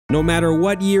no matter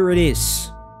what year it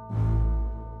is.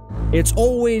 It's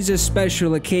always a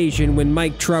special occasion when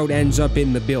Mike Trout ends up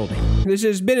in the building. This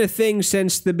has been a thing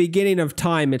since the beginning of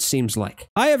time, it seems like.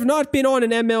 I have not been on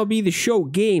an MLB The Show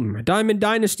game, Diamond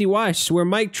Dynasty wise, where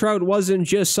Mike Trout wasn't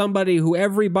just somebody who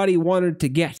everybody wanted to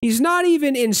get. He's not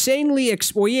even insanely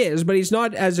well, he is, but he's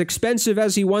not as expensive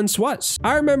as he once was.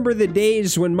 I remember the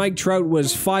days when Mike Trout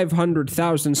was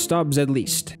 500,000 stubs at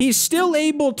least. He's still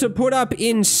able to put up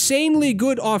insanely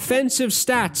good offensive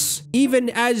stats, even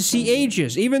as he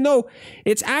ages, even though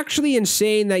it's actually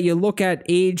insane that you look at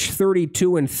age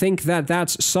 32 and think that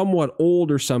that's somewhat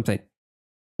old or something.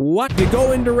 What? You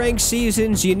go into ranked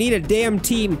seasons, you need a damn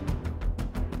team.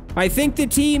 I think the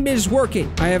team is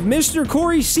working. I have Mr.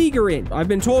 Corey Seager in. I've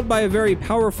been told by a very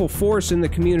powerful force in the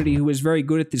community who is very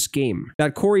good at this game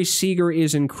that Corey Seager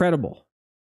is incredible.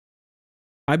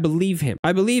 I believe him.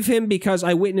 I believe him because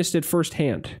I witnessed it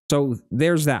firsthand. So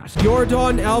there's that.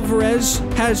 Yordan Alvarez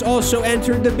has also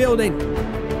entered the building.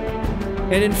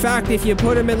 And in fact, if you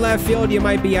put him in left field, you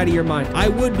might be out of your mind. I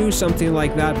would do something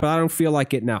like that, but I don't feel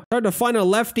like it now. It's hard to find a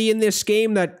lefty in this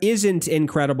game that isn't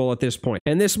incredible at this point.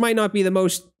 And this might not be the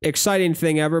most exciting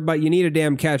thing ever, but you need a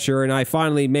damn catcher, and I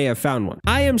finally may have found one.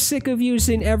 I am sick of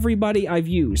using everybody I've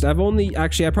used. I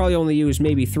probably only used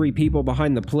maybe 3 people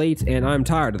behind the plate, and I'm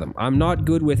tired of them. I'm not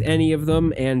good with any of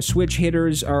them, and switch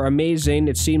hitters are amazing,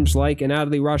 it seems like, and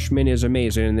Adley Rutschman is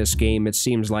amazing in this game, it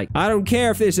seems like. I don't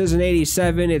care if this is an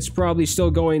 87, it's probably still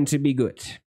going to be good.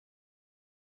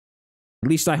 At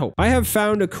least I hope. I have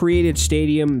found a created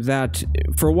stadium that,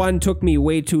 for one, took me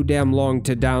way too damn long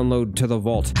to download to the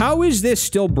vault. How is this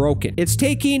still broken? It's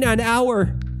taking an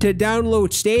hour to download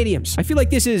stadiums. I feel like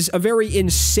this is a very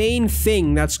insane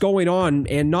thing that's going on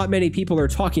and not many people are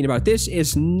talking about. This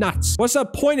is nuts. What's the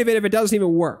point of it if it doesn't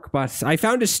even work? But I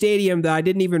found a stadium that I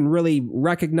didn't even really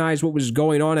recognize what was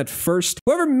going on at first.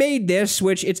 Whoever made this,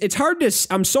 which it's hard to...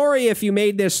 I'm sorry if you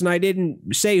made this and I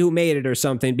didn't say who made it or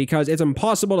something, because it's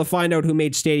impossible to find out who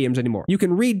made stadiums anymore. You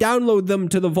can re-download them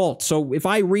to the vault. So if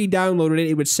I re-downloaded it,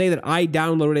 it would say that I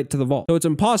downloaded it to the vault. So it's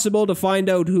impossible to find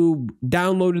out who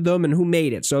downloaded them and who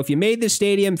made it. So if you made this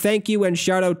stadium, thank you and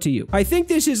shout out to you. I think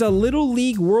this is a Little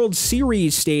League World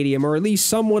Series stadium, or at least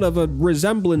somewhat of a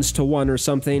resemblance to one or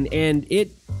something, and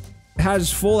it has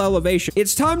full elevation.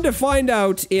 It's time to find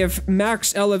out if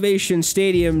max elevation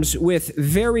stadiums with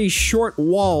very short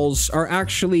walls are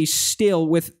actually still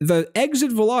with the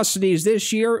exit velocities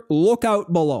this year. Look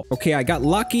out below. Okay, I got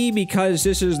lucky because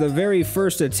this is the very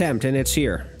first attempt and it's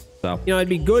here. So, you know, it'd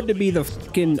be good to be the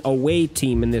fucking away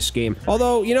team in this game.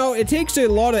 Although, you know, it takes a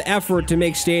lot of effort to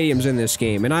make stadiums in this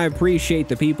game, and I appreciate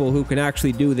the people who can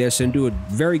actually do this and do a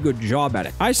very good job at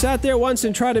it. I sat there once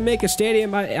and tried to make a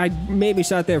stadium. I maybe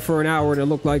sat there for an hour and it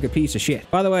looked like a piece of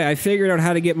shit. By the way, I figured out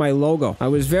how to get my logo. I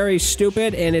was very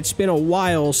stupid, and it's been a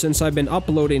while since I've been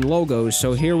uploading logos,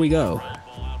 so here we go.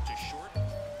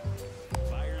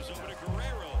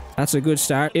 That's a good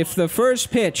start. If the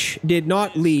first pitch did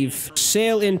not leave,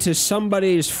 sail into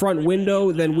somebody's front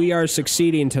window, then we are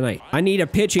succeeding tonight. I need a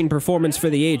pitching performance for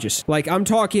the ages. Like, I'm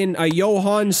talking a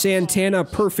Johan Santana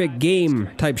perfect game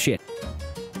type shit.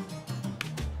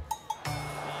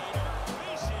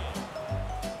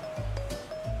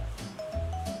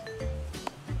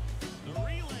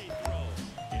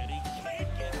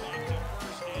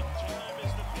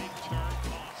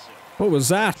 What was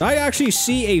that? I actually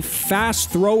see a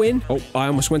fast throw in. Oh, I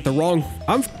almost went the wrong.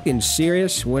 I'm fucking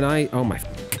serious when I... Oh my...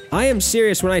 I am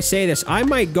serious when I say this. I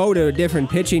might go to a different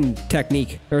pitching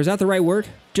technique. Or is that the right word?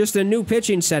 Just a new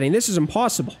pitching setting. This is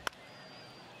impossible.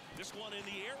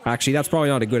 Actually, that's probably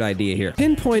not a good idea here.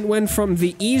 Pinpoint went from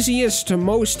the easiest to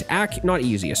most not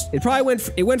easiest. It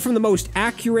went from the most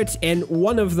accurate and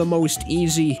one of the most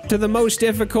easy to the most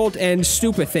difficult and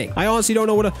stupid thing. I honestly don't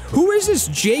know who is this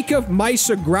Jacob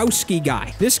Mysagrowski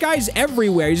guy? This guy's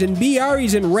everywhere. He's in BR,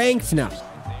 he's in ranked now.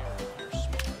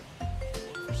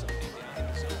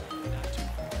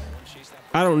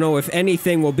 I don't know if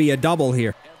anything will be a double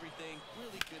here.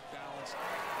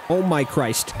 Oh my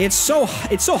Christ. It's so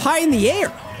high in the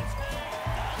air.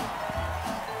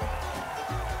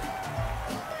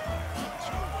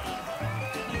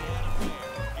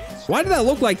 Why did that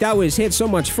look like that was hit so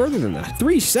much further than that?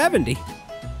 370.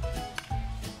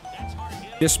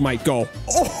 This might go.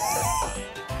 Oh.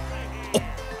 Oh.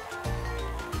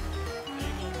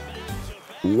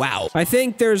 Wow. I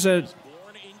think there's a...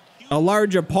 a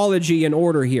large apology in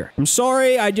order here. I'm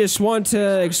sorry, I just want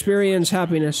to experience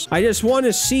happiness. I just want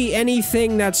to see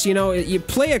anything that's, you know, you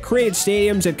play at created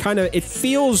stadiums, it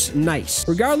feels nice.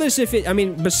 Regardless if it, I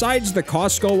mean, besides the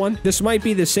Costco one, this might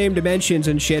be the same dimensions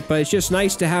and shit, but it's just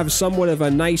nice to have somewhat of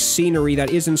a nice scenery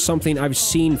that isn't something I've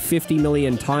seen 50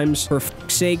 million times. For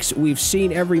fuck's sakes, we've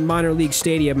seen every minor league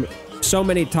stadium so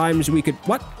many times we could,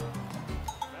 what?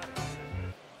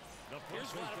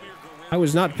 I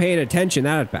was not paying attention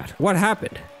that at bat. What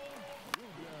happened?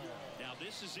 Now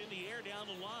this is in the air down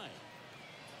the line.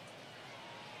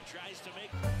 Tries to make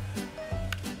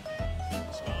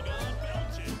swung on,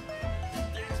 belted.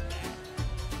 That's back.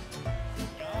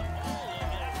 Got all of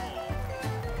that home.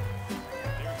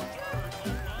 Their third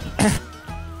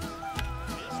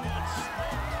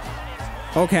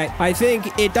home run. Okay, I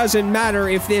think it doesn't matter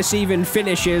if this even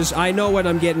finishes. I know what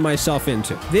I'm getting myself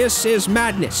into. This is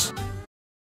madness.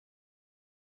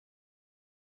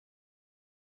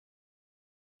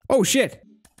 Oh, shit.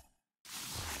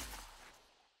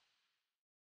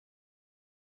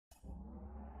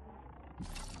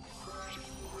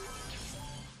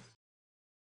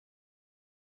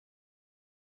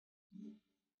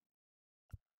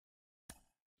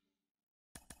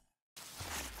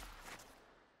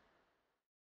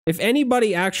 If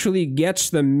anybody actually gets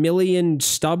the million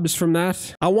stubs from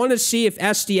that, I want to see if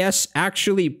SDS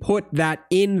actually put that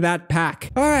in that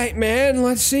pack. All right, man,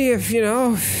 let's see if, you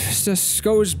know, this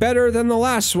goes better than the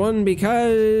last one,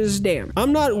 because damn.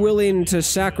 I'm not willing to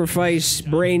sacrifice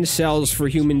brain cells for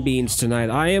human beings tonight.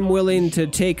 I am willing to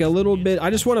take a little bit. I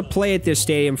just want to play at this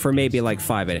stadium for maybe like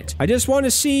 5 minutes. I just want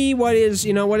to see what is,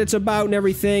 you know, what it's about and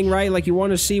everything, right? Like, you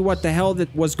want to see what the hell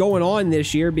that was going on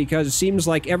this year, because it seems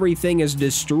like everything is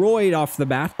destroyed off the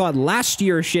bat. Thought last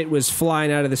year shit was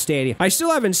flying out of the stadium. I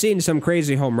still haven't seen some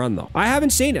crazy home run though. I haven't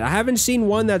seen it. I haven't seen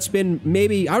one that's been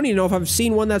maybe, I don't even know if I've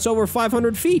seen one that's over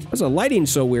 500 feet. What's the lighting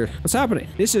so weird? What's happening?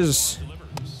 This is...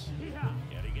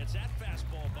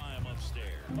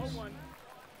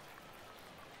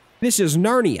 This is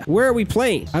Narnia. Where are we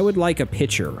playing? I would like a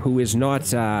pitcher who is not,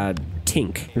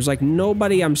 Tink. There's like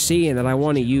nobody I'm seeing that I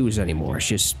want to use anymore. It's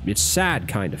just, it's sad,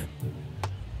 kind of.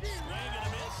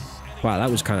 Wow,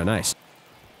 that was kind of nice.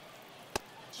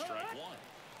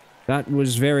 That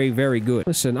was very, very good.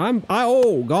 Listen,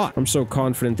 oh god, I'm so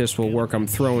confident this will work. I'm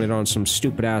throwing it on some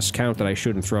stupid ass count that I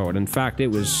shouldn't throw it. In fact, it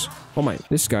was, oh my,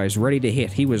 this guy's ready to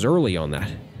hit. He was early on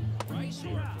that.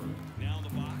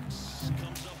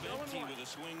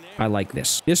 I like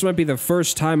this. This might be the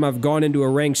first time I've gone into a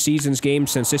ranked seasons game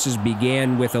since this has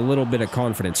began with a little bit of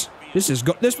confidence. This is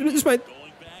this might.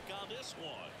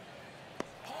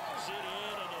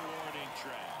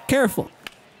 Careful.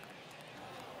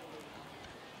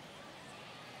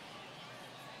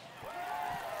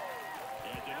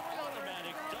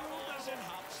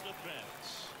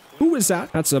 Who was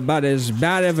that? That's about as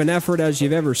bad of an effort as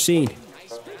you've ever seen.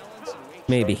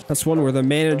 Maybe. That's one where the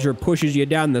manager pushes you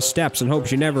down the steps and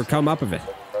hopes you never come up of it.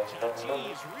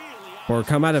 Or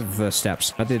come out of the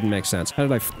steps. That didn't make sense. How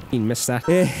did I f***ing miss that?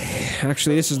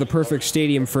 Actually, this is the perfect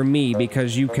stadium for me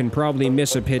because you can probably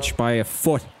miss a pitch by a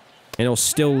foot and it'll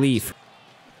still leave.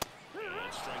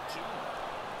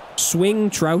 Swing,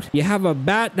 Trout. You have a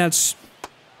bat that's...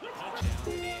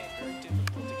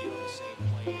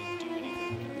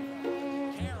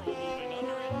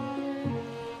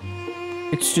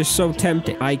 It's just so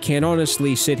tempting. I can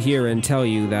honestly sit here and tell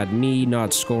you that me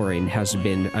not scoring has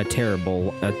been a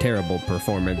terrible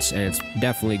performance, and it's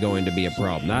definitely going to be a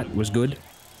problem. That was good.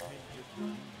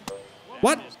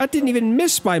 What? That didn't even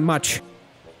miss by much.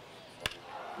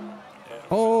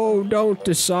 Oh, don't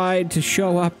decide to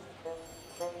show up.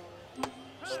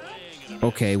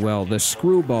 Okay, well, the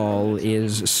screwball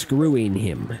is screwing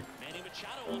him.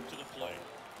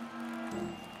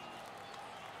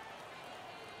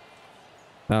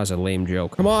 That was a lame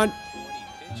joke. Come on!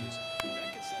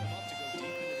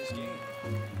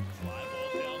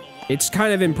 It's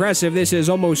kind of impressive. This is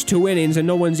almost 2 innings and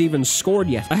no one's even scored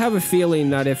yet. I have a feeling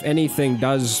that if anything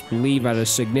does leave at a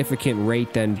significant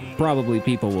rate, then probably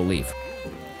people will leave.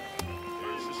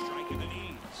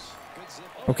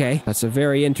 Okay, that's a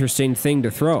very interesting thing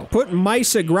to throw. Put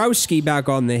Mysagrowski back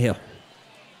on the hill.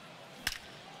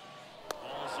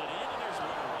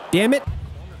 Damn it.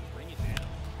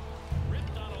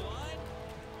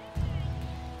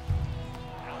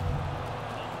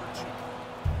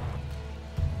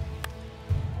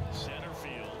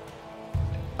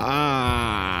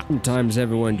 Sometimes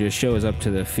everyone just shows up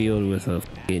to the field with a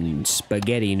fucking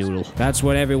spaghetti noodle. That's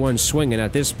what everyone's swinging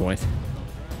at this point.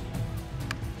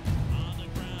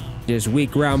 Just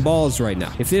weak ground balls right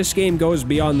now. If this game goes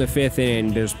beyond the 5th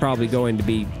inning, there's probably going to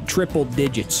be triple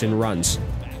digits in runs.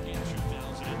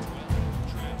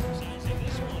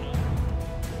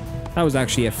 That was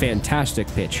actually a fantastic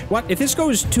pitch. What? If this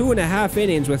goes 2.5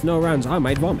 innings with no runs, I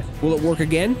might vomit. Will it work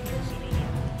again?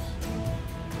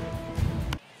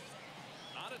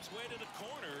 On its way to the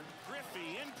corner,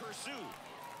 Griffey in pursuit.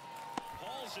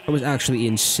 That was actually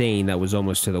insane. That was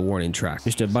almost to the warning track.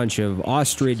 Just a bunch of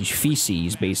ostrich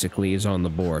feces, basically, is on the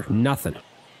board. Nothing.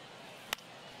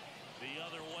 The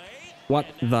other way. What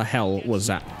the hell was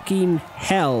that? Fucking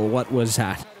hell, what was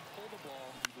that?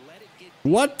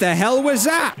 What the hell was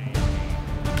that?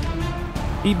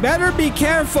 You better be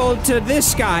careful to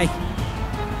this guy.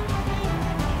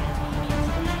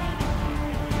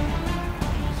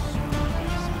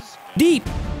 Deep.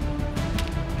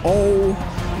 Oh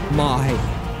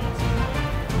my.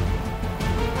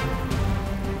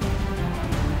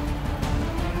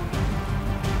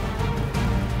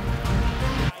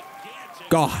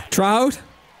 God, Trout?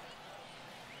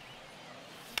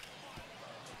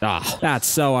 Ah, that's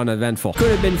so uneventful.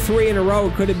 Could have been 3 in a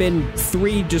row. Could have been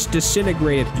 3 just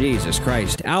disintegrated. Jesus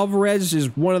Christ. Alvarez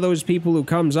is one of those people who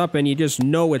comes up and you just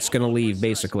know it's going to leave,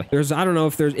 basically. I don't know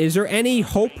if is there any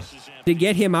hope to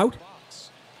get him out?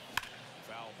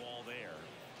 Foul ball there.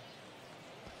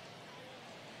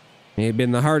 May have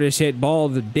been the hardest hit ball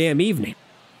of the damn evening.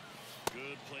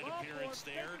 Good plate appearance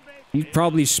there. He's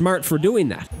probably smart for doing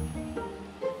that.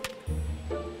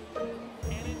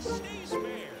 And it stays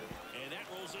fair. And that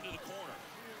rolls into the corner.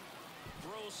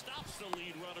 Throw stops the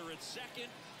lead runner at second.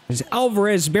 As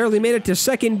Alvarez barely made it to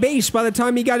second base by the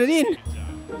time he got it in.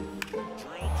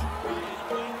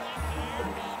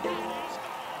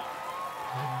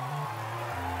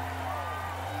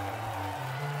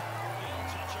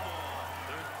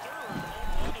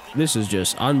 This is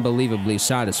just unbelievably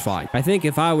satisfying. I think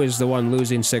if I was the one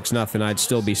losing 6-0, I'd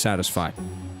still be satisfied.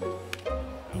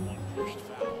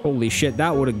 Holy shit,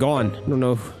 that would have gone. I don't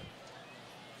know.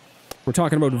 We're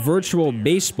talking about virtual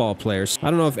baseball players. I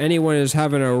don't know if anyone is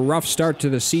having a rough start to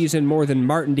the season more than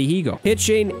Martin DeHigo.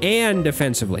 Pitching and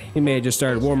defensively. He may have just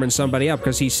started warming somebody up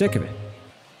because he's sick of it.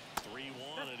 3-1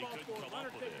 and he couldn't come up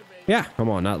with it. Yeah, come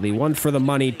on, Utley. 1 for the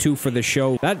money, 2 for the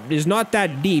show. That is not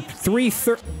that deep.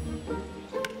 3-30.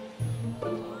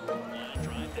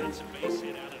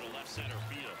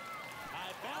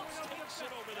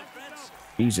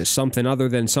 Jesus, something other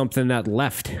than something that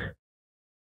left.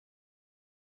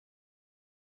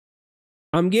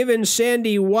 I'm giving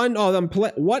Sandy one. Oh,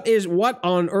 what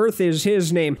on earth is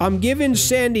his name? I'm giving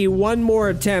Sandy one more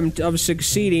attempt of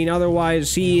succeeding.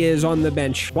 Otherwise, he is on the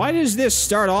bench. Why does this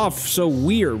start off so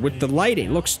weird with the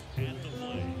lighting? Looks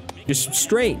just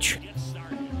strange.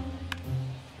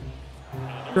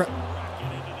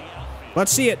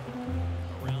 Let's see it.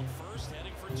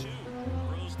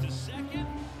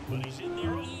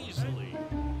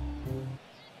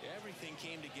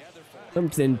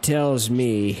 Something tells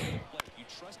me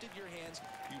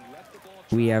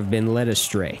we have been led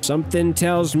astray. Something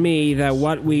tells me that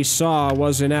what we saw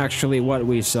wasn't actually what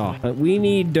we saw. But we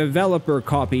need developer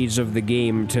copies of the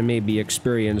game to maybe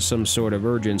experience some sort of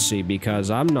urgency,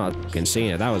 because I'm not fucking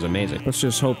seeing it. That was amazing. Let's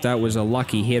just hope that was a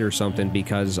lucky hit or something,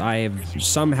 because I have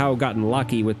somehow gotten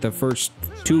lucky with the first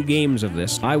 2 games of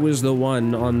this. I was the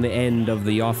one on the end of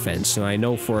the offense, and I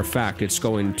know for a fact it's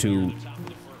going to...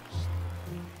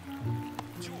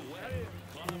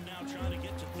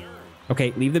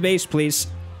 Okay, leave the base, please.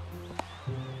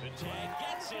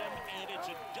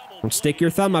 Don't stick your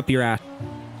thumb up your ass.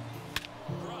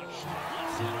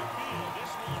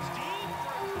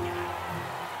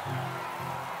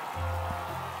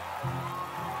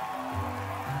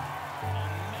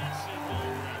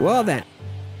 Well then.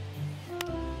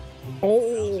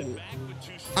 Oh.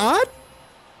 Up.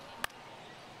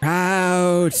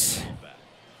 Out.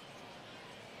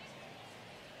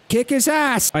 Kick his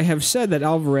ass! I have said that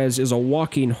Alvarez is a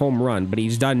walking home run, but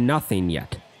he's done nothing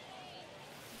yet.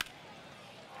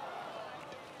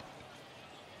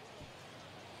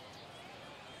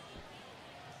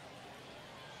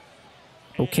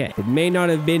 Okay, it may not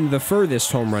have been the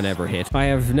furthest home run ever hit. I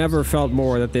have never felt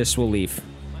more that this will leave.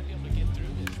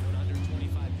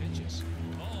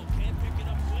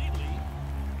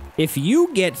 If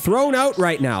you get thrown out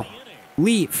right now,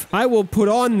 leave. I will put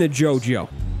on the JoJo.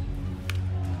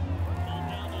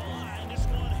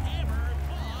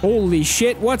 Holy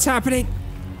shit, what's happening?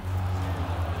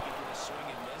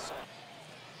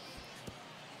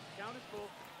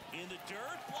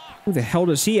 Who the hell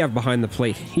does he have behind the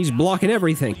plate? He's blocking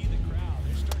everything.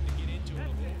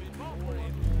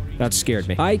 That scared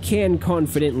me. I can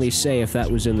confidently say if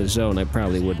that was in the zone, I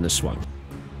probably wouldn't have swung.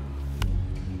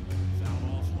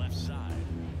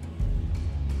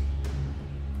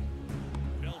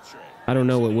 don't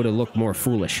know, it would have looked more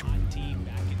foolish.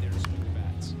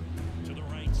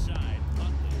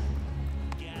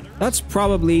 That's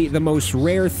probably the most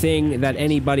rare thing that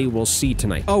anybody will see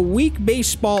tonight. A weak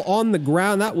baseball on the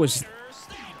ground. That was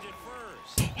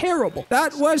terrible.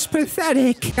 That was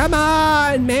pathetic. Come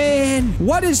on, man.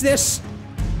 What is this?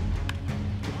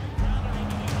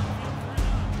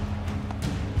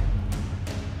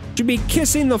 Should be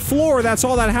kissing the floor. That's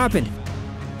all that happened.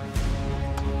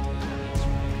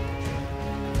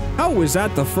 How was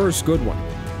that the first good one?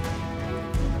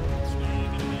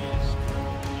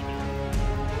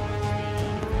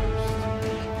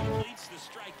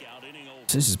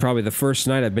 This is probably the first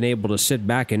night I've been able to sit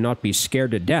back and not be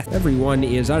scared to death. Everyone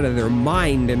is out of their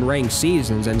mind in ranked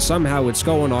seasons, and somehow it's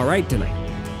going all right tonight.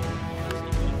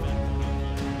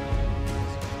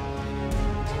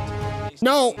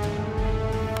 No!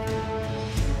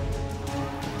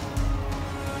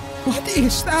 What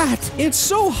is that? It's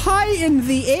so high in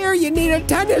the air, you need a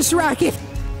tennis racket!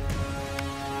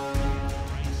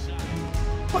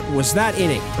 What was that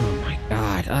inning? Oh my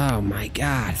god, oh my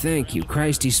god, thank you,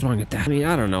 Christ, he swung at that. I mean,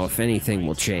 I don't know if anything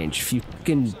will change. If you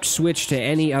can switch to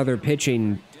any other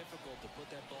pitching...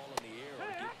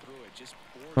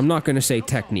 I'm not gonna say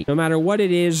technique. No matter what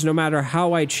it is, no matter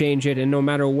how I change it, and no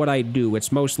matter what I do,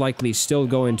 it's most likely still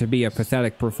going to be a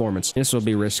pathetic performance. This will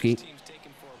be risky.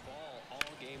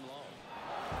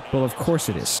 Well, of course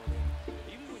it is.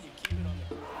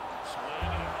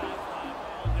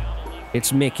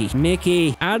 It's Mickey.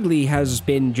 Mickey! Adley has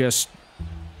been just...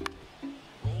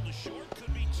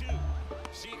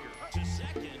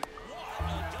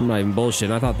 I'm not even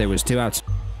bullshitting. I thought there was 2 outs.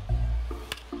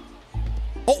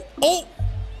 Oh! Oh!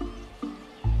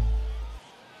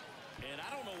 And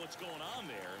I don't know what's going on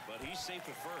there, but he's safe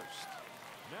at first.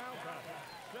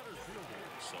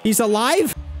 He's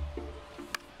alive?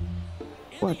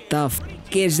 What the f***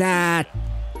 is that?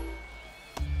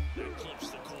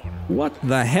 What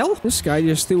the hell? This guy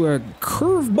just threw a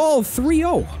curveball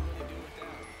 3-0.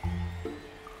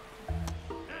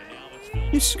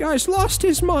 This guy's lost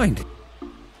his mind.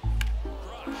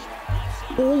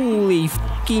 Holy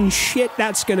fucking shit,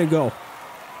 that's gonna go.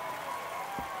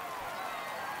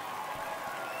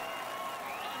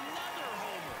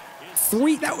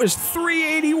 That was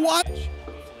 381.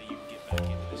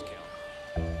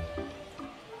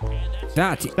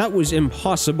 That was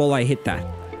impossible. I hit that.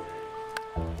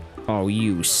 Oh,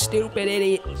 you stupid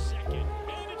idiot.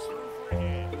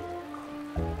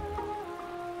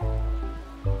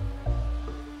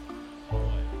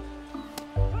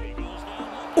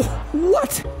 Oh,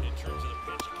 what?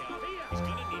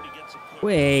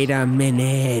 Wait a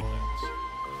minute.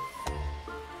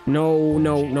 No,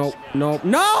 no, no, no,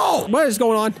 no! What is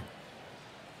going on?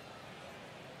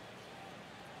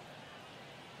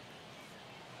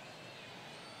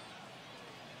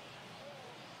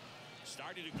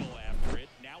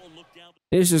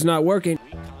 This is not working.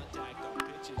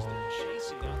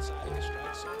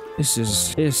 This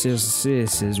is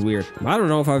weird. I don't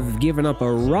know if I've given up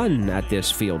a run at this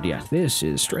field yet. This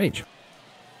is strange.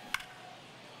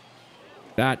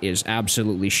 That is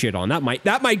absolutely shit on. That might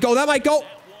go. That might go. That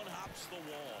one hops the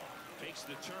wall. Takes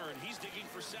the turn. He's digging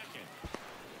for second.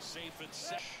 Safe at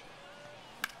second.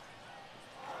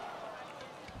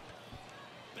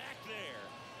 Back there.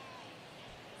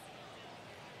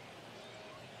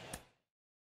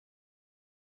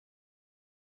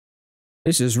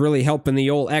 This is really helping the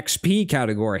old XP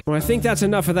category. Well, I think that's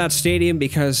enough of that stadium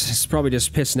because it's probably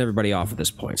just pissing everybody off at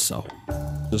this point, so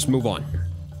just move on.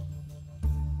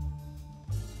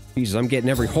 Jesus, I'm getting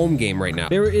every home game right now.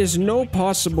 There is no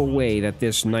possible way that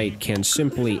this night can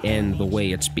simply end the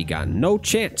way it's begun. No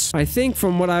chance. I think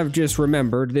from what I've just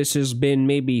remembered, this has been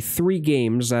maybe 3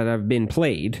 games that have been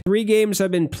played. 3 games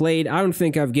have been played. I don't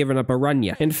think I've given up a run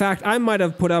yet. In fact, I might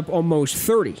have put up almost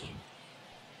 30.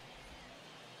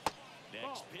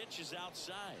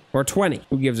 Or 20.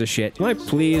 Who gives a shit? Can I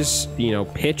please, you know,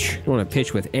 pitch? I want to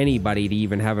pitch with anybody to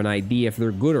even have an idea if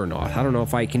they're good or not. I don't know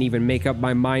if I can even make up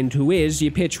my mind who is.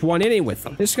 You pitch 1 inning with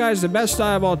them. This guy's the best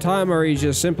guy of all time, or he's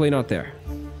just simply not there.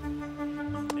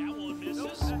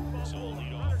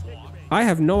 I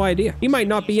have no idea. He might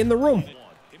not be in the room.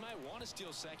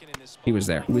 He was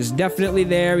there. He was definitely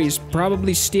there. He's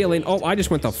probably stealing. Oh, I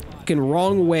just went the fucking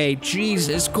wrong way.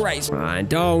 Jesus Christ. Fine,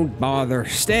 don't bother.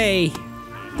 Stay.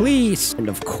 Please. And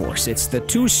of course, it's the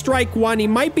 2-strike one. He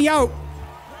might be out.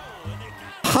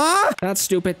 Huh? That's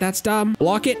stupid. That's dumb.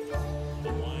 Block it.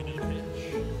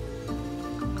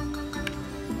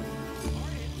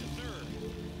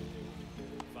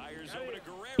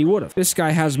 He would have. This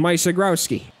guy has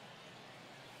Mysagrowski.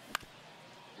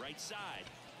 Right side.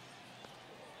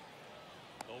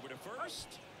 Over to first.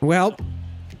 Well,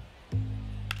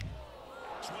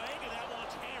 Swing, and that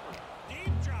one's hammered.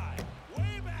 Deep drive.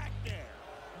 Way back there.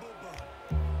 Boom, boom.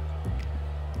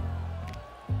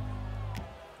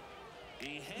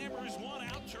 He hammers one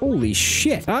out to holy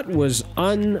shit. That was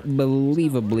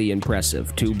unbelievably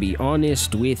impressive, to be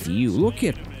honest with you. Look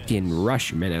at fucking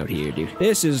Rushman out here, dude.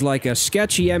 This is like a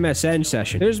sketchy MSN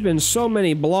session. There's been so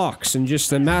many blocks in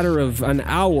just a matter of an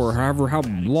hour, however how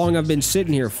long I've been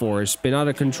sitting here for. It's been out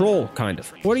of control, kind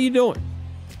of. What are you doing?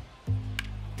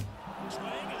 swing,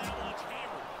 and that one's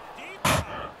hammered. Deep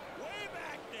drive. Way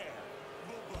back there.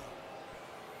 Boom, boom.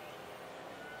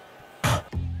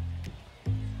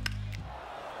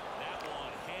 That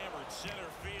one hammered center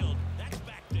field. That's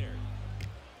back there.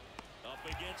 Up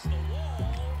against the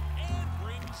wall and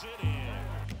brings it in.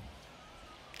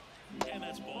 And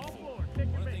that's ball four. One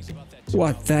of the things about that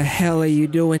What the hell are you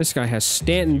doing? This guy has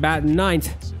Stanton batting ninth.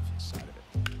 side of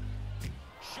it.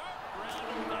 Sharp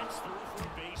grounder, that's through for a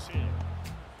base hit.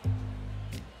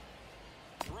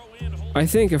 Throw in, hold I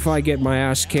think if I get my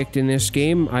ass kicked in this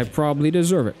game, I probably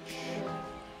deserve it.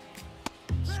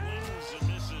 swings and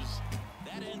misses.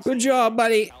 That ends Good job,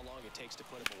 buddy. How long it takes to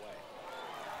put him away.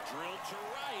 drilled to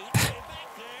right. Way back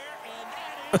there, and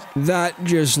that is That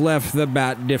just left the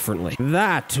bat differently.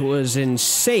 That was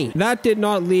insane. That did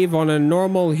not leave on a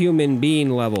normal human being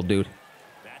level, dude.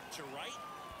 back to right.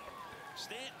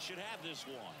 Stanton should have this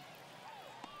one.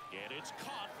 And it's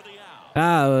caught for the out.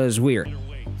 That was weird. Hitter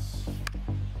waits.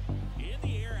 In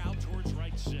the air out towards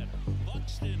right center.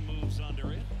 Buxton moves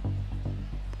under it.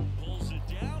 Pulls it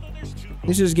down, and there's two.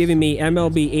 This is giving me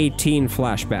MLB 18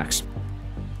 flashbacks.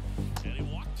 And he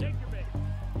walked it.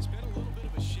 It's been a little bit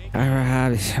of a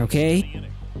shake. Okay.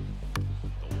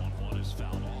 The 1-1 is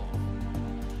fouled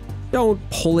off. Don't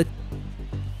pull it.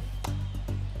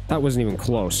 That wasn't even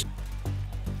close.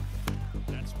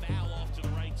 That's foul off to the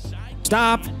right side.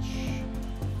 Stop. And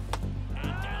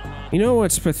down on You know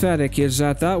what's pathetic is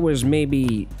that was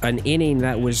maybe an inning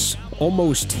that was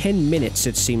almost 10 minutes,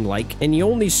 it seemed like, and you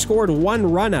only scored one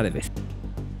run out of it.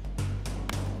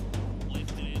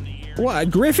 lifted in the air. What,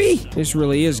 Griffey? This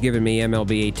really is giving me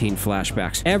MLB 18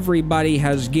 flashbacks. Everybody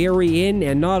has Gary in,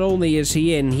 and not only is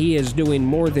he in, he is doing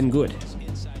more than good. Inside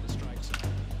the strike zone.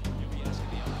 You'll be asking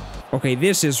the umpire. Okay,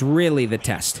 this is really the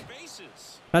test.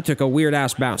 Bases. That took a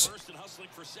weird-ass bounce. First and hustling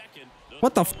for second. The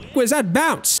What the f*** was that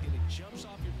bounce? It jumps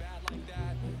off your bat like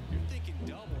that. You're thinking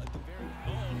double at the very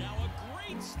Oh, now a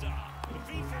great stop. The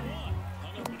V for one.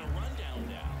 Hung up in a rundown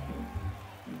now.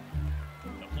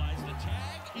 Applies the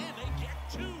tag, and they get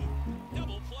two.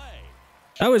 Double play.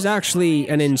 That was actually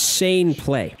an insane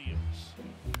play.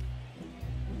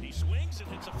 He swings and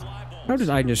hits a fly ball. How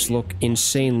did I just look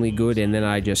insanely good and then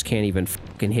I just can't even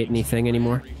fucking hit anything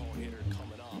anymore? three-hole hitter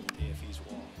coming off if he's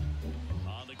walked.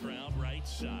 On the ground, right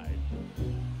side.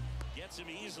 Gets him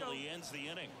easily, ends the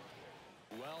inning.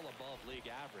 Well above league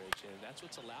average, and that's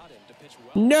what's allowed him to pitch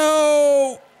well.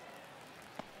 No!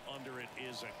 Under it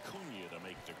is Acuna to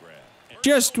make the grab.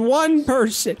 Just one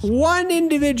person. One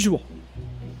individual.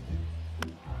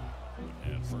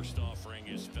 And first offering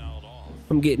is fouled off.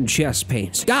 I'm getting chest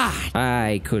pains. God!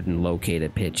 I couldn't locate a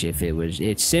pitch if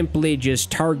it simply just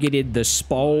targeted the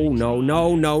spo. No,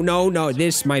 no, no, no, no.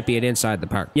 This might be an inside the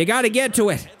park. You gotta get to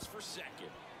it. Heads for second.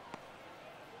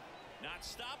 Not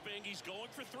stopping, he's going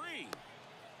for three.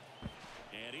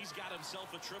 And he's got himself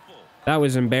a triple. That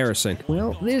was embarrassing.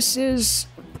 Well, this is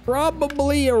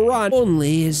probably a run.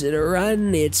 Only is it a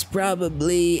run, it's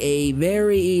probably a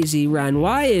very easy run.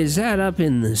 Why is that up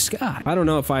in the sky? I don't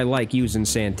know if I like using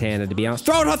Santana, to be honest.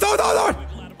 Throw it, throw it, throw it, throw it!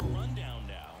 Wiggle out of a rundown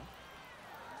now.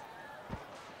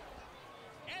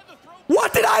 And the throw.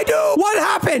 What did I do? What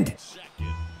happened?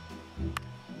 Second.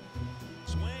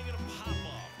 Swing and a pop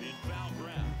off in foul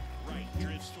ground. Right,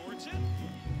 drifts towards it.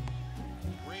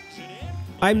 Brings it in.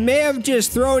 I may have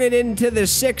just thrown it into the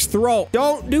sixth row.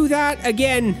 Don't do that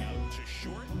again. Out to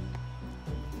short.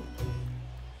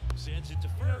 Sends it to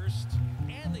first.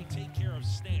 And they take care of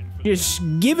Stanton. Just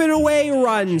giving away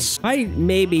runs. I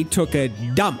maybe took a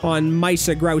dump on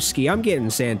Mysagrowski. I'm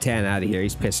getting Santana out of here.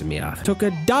 He's pissing me off. Took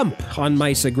a dump on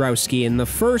Mysagrowski in the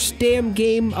first damn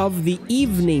game of the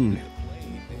evening.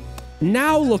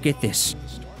 Now look at this. The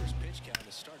starter's pitch count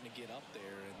is starting to get up there,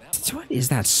 and that What is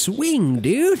that swing,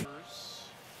 dude?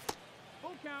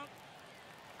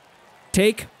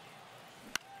 Take.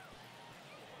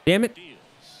 Damn it. Deals.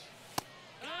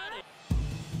 Got it.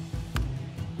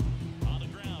 On the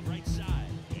ground, right side.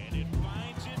 And it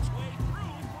finds its way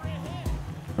through for a hit.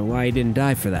 I don't know why he didn't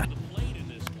die for that. The plate in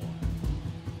this one.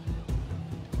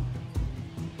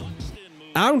 Buxton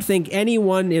moves I don't think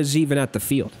anyone is even at the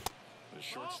field the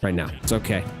shortstop. right now. It's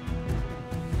okay.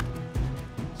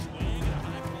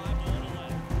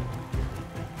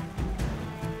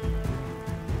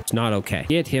 It's not okay.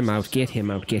 Get him out, get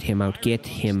him out, get him out, get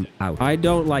him out. I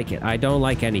don't like it. I don't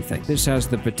like anything. This has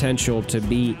the potential to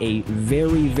be a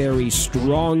very, very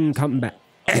strong comeback.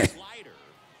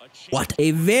 What?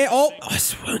 Oh, I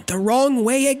went the wrong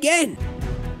way again.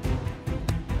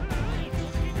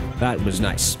 That was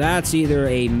nice. That's either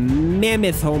a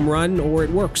mammoth home run or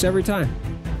it works every time.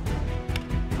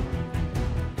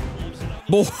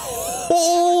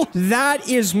 Oh, that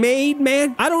is made,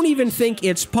 man. I don't even think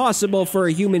it's possible for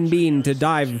a human being to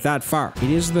dive that far. It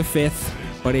is the 5th,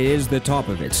 but it is the top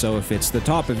of it. So if it's the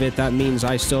top of it, that means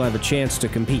I still have a chance to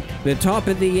compete. The top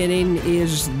of the inning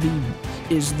is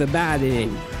the bad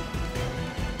inning.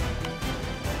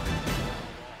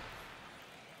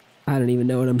 I don't even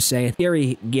know what I'm saying.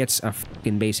 Gary gets a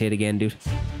fucking base hit again, dude.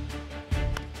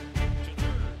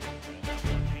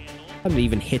 How did he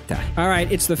even hit that? All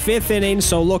right, it's the 5th inning,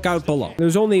 so look out below.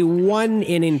 There's only one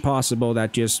inning possible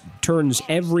that just turns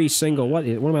every single... What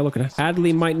am I looking at?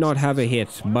 Adley might not have a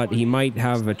hit, but he might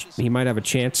have a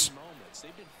chance.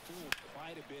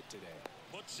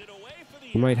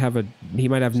 He might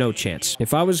have no chance.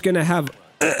 If I was gonna have...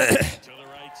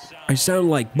 I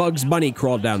sound like Bugs Bunny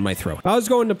crawled down my throat. If I was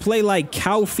going to play like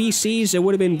cow feces, it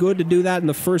would have been good to do that in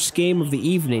the first game of the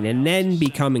evening and then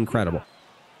become incredible.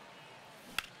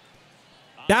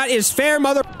 That is fair,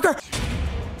 motherfucker.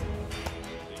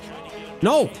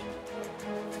 No.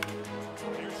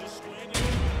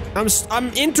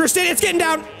 I'm interested. It's getting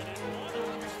down.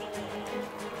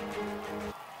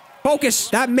 Focus.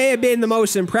 That may have been the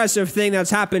most impressive thing that's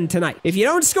happened tonight. If you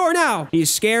don't score now, he's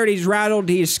scared, he's rattled,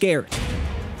 he's scared.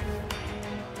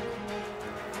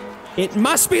 It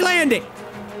must be landing.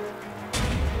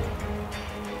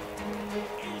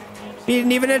 He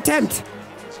didn't even attempt.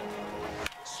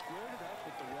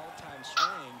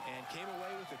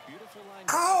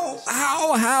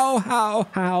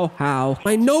 How?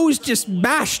 My nose just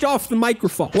bashed off the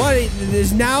microphone. What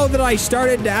is now that I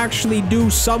started to actually do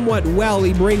somewhat well,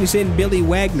 he brings in Billy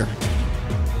Wagner.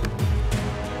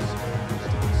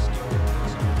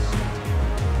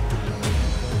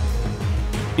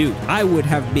 Dude, I would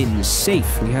have been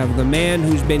safe. We have the man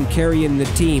who's been carrying the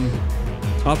team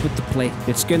up at the plate.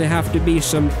 It's gonna have to be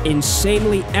some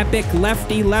insanely epic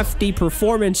lefty-lefty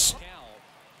performance.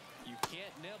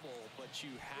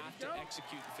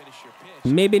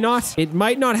 Maybe not. It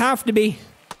might not have to be.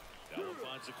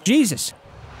 Jesus.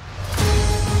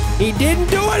 He didn't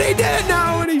do it. He did it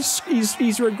now, and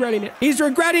he's regretting it. He's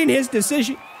regretting his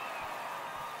decision.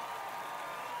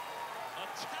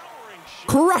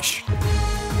 Crush.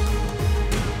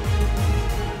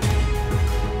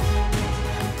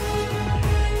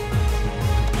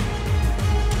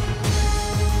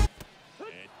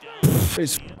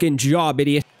 His fucking job,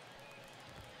 idiot.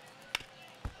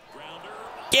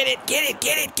 Get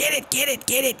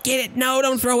it. No,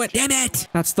 don't throw it. Damn it.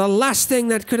 That's the last thing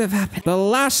that could have happened. The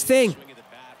last thing.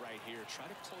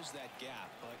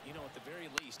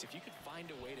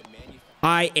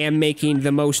 I am making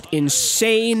the most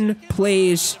insane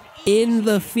plays in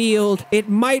the field. It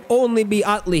might only be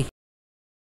Utley.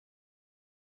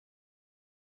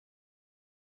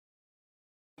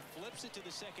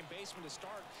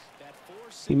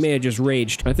 He may have just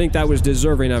raged. I think that was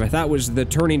deserving of it. That was the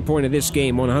turning point of this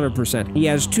game, 100%. He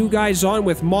has two guys on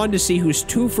with Mondesi, who's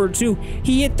 2 for 2.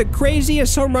 He hit the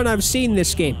craziest home run I've seen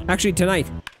this game. Actually, tonight.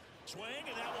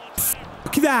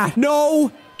 Fuck that.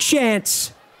 No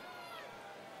chance.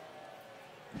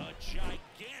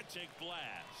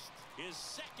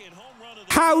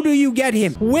 How do you get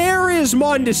him? Where is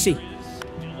Mondesi?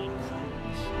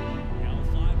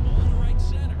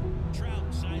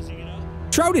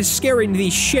 Trout is scaring the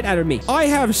shit out of me. I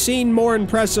have seen more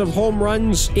impressive home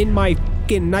runs in my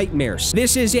fucking nightmares.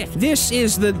 This is it. This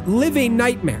is the living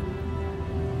nightmare.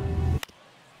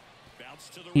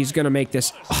 He's gonna make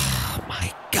this. Oh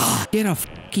my God. Get a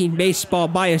fucking baseball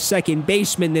by a second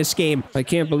baseman this game. I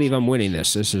can't believe I'm winning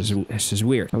this. This is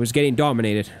weird. I was getting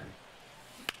dominated.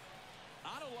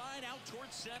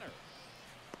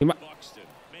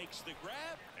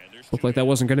 Looked like that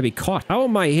wasn't going to be caught. How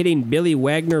am I hitting Billy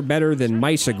Wagner better than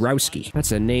Mike Zagrowski?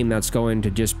 That's a name that's going to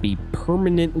just be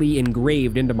permanently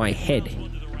engraved into my head.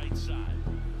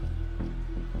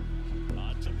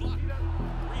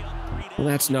 Well,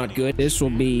 that's not good. This will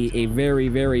be a very,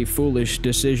 very foolish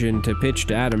decision to pitch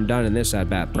to Adam Dunn in this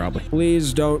at-bat, probably.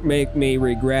 Please don't make me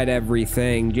regret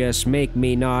everything. Just make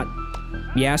me not...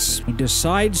 Yes, he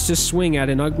decides to swing at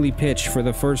an ugly pitch for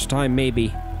the first time,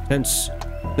 maybe, since...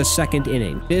 the second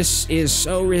inning. This is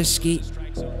so risky.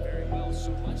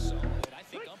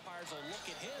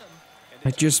 I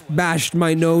just bashed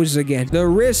my nose again. The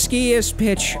riskiest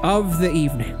pitch of the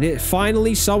evening.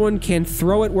 Finally, someone can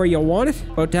throw it where you want it.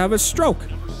 About to have a stroke.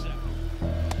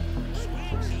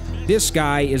 This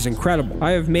guy is incredible.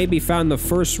 I have maybe found the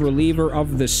first reliever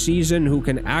of the season who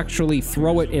can actually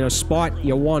throw it in a spot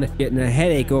you want it. Getting a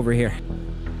headache over here.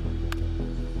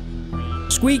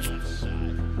 Squeak.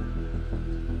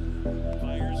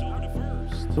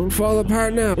 Don't fall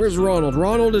apart now. Where's Ronald?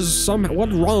 Ronald is somehow... What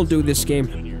did Ronald do this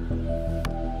game?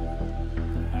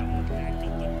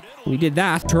 We did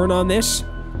that. Turn on this.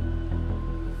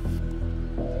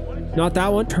 Not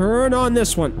that one. Turn on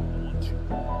this one.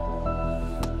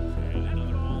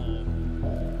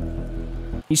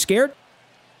 You scared?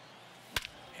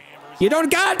 You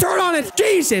don't gotta turn on it!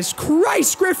 Jesus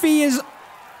Christ, Griffey is...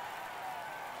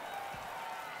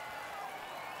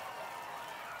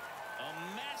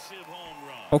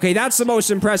 Okay, that's the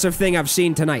most impressive thing I've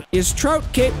seen tonight. Is Trout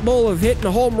capable of hitting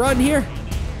a home run here?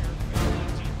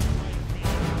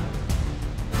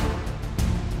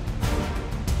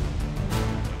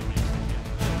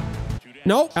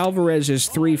 No. Alvarez is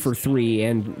 3 for 3,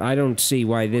 and I don't see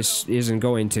why this isn't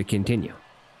going to continue.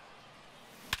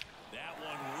 That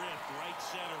one ripped right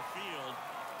center field.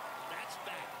 That's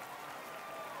back.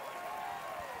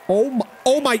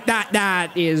 Oh my,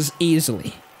 that is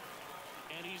easily.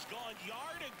 And he's gone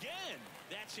yard again.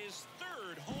 That's his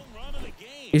third home run of the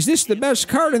game. Is this the best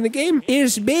card in the game?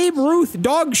 Is Babe Ruth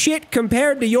dog shit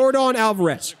compared to Yordan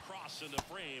Alvarez?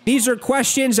 These are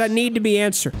questions that need to be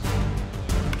answered.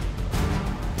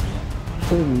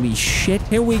 Holy shit.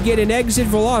 Can we get an exit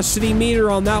velocity meter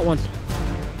on that one?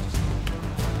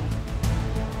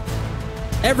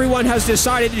 Everyone has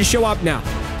decided to show up now.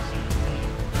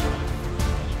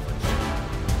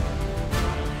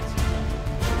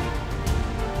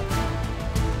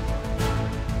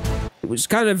 It was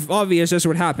kind of obvious this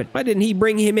would happen. Why didn't he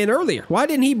bring him in earlier? Why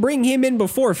didn't he bring him in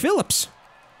before Phillips?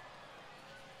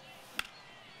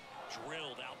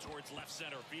 Drilled out towards left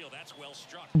center field. That's well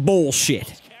struck.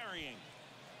 Bullshit.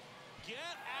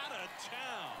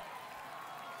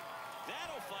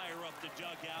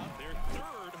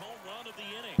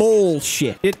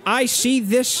 Bullshit. Did I see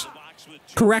this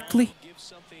correctly?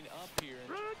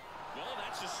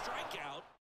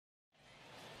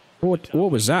 What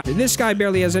was that? This guy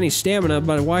barely has any stamina,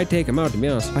 but why take him out, to be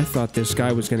honest? I thought this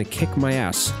guy was gonna kick my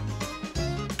ass.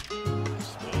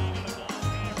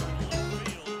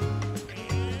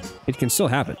 It can still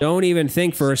happen. Don't even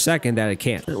think for a second that it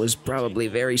can't. It was probably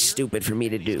very stupid for me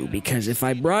to do, because if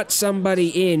I brought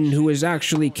somebody in who was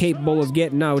actually capable of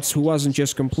getting outs, who wasn't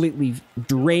just completely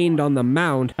drained on the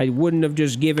mound, I wouldn't have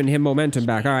just given him momentum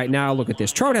back. All right, now look at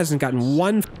this. Trout hasn't gotten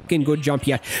one fucking good jump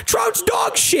yet. Trout's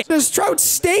dog shit! Does Trout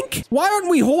stink? Why aren't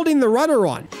we holding the runner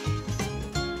on?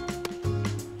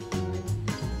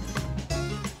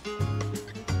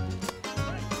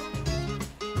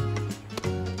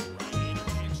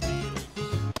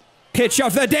 Pitch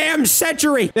of the damn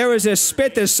century! There was a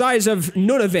spit the size of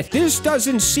Nunavut. This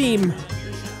doesn't seem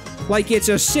like it's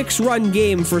a 6-run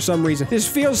game for some reason. This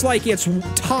feels like it's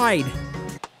tied.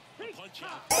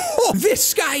 Oh,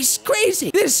 this guy's crazy!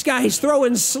 This guy's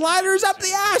throwing sliders up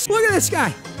the ass! Look at this guy!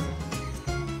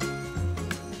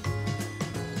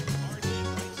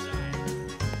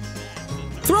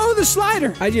 Throw the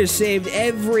slider! I just saved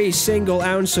every single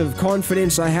ounce of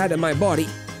confidence I had in my body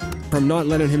from not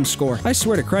letting him score. I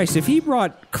swear to Christ, if he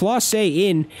brought Clase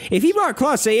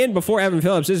in before Evan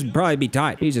Phillips, this would probably be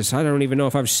tied. Jesus, I don't even know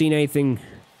if I've seen anything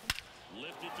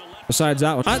besides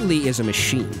that one. Utley is a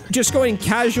machine. Just going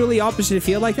casually opposite the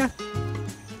field like that?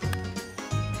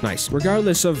 Nice.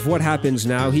 Regardless of what happens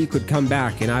now, he could come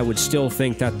back, and I would still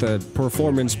think that the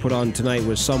performance put on tonight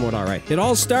was somewhat alright. It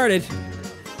all started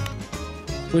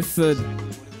with the...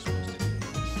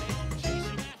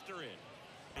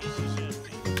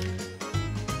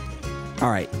 All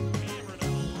right.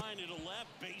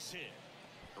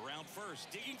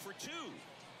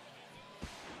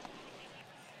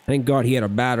 Thank God he had a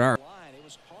bad arm.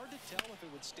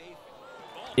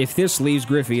 If this leaves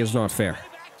Griffey, it's not fair.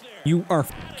 You are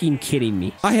fucking kidding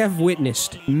me. I have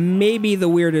witnessed maybe the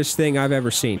weirdest thing I've ever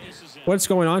seen. What's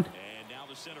going on?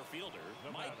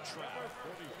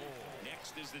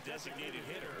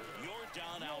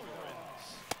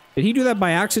 Did he do that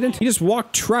by accident? He just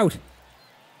walked Trout.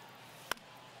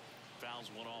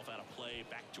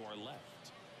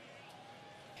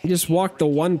 He just walked the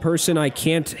one person I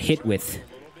can't hit with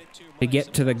to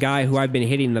get to the guy who I've been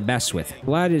hitting the best with.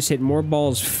 Vlad has hit more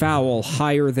balls foul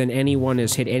higher than anyone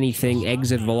has hit anything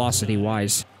exit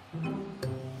velocity-wise.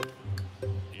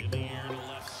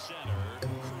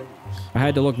 I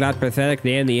had to look that pathetic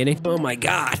to end the inning. Oh my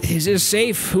god. Is this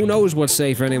safe? Who knows what's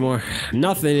safe anymore?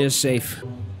 Nothing is safe.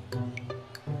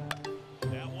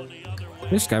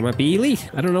 This guy might be elite.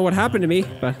 I don't know what happened to me,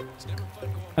 but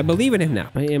I believe in him now.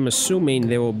 I am assuming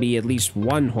there will be at least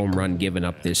one home run given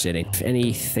up this inning. If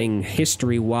anything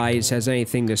history-wise has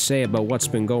anything to say about what's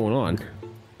been going on.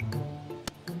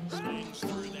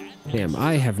 Damn,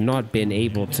 I have not been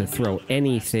able to throw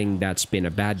anything that's been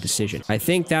a bad decision. I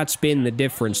think that's been the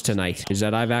difference tonight, is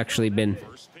that I've actually been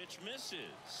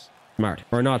smart.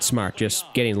 Or not smart,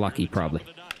 just getting lucky, probably.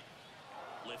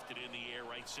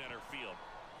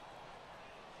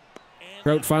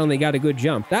 Trout finally got a good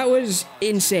jump. That was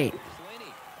insane.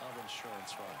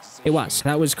 It was.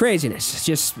 That was craziness.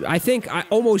 Just, I think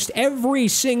almost every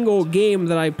single game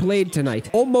that I played tonight,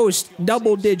 almost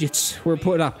double digits were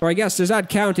put up. Or I guess, does that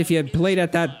count if you had played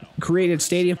at that created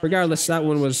stadium? Regardless, that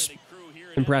one was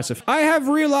impressive. I have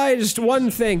realized one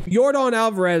thing. Yordan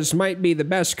Alvarez might be the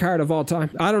best card of all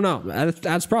time. I don't know.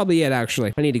 That's probably it,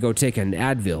 actually. I need to go take an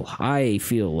Advil. I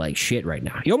feel like shit right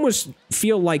now. You almost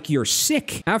feel like you're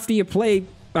sick after you play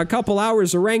a couple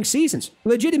hours of ranked seasons.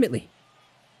 Legitimately.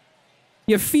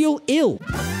 You feel ill.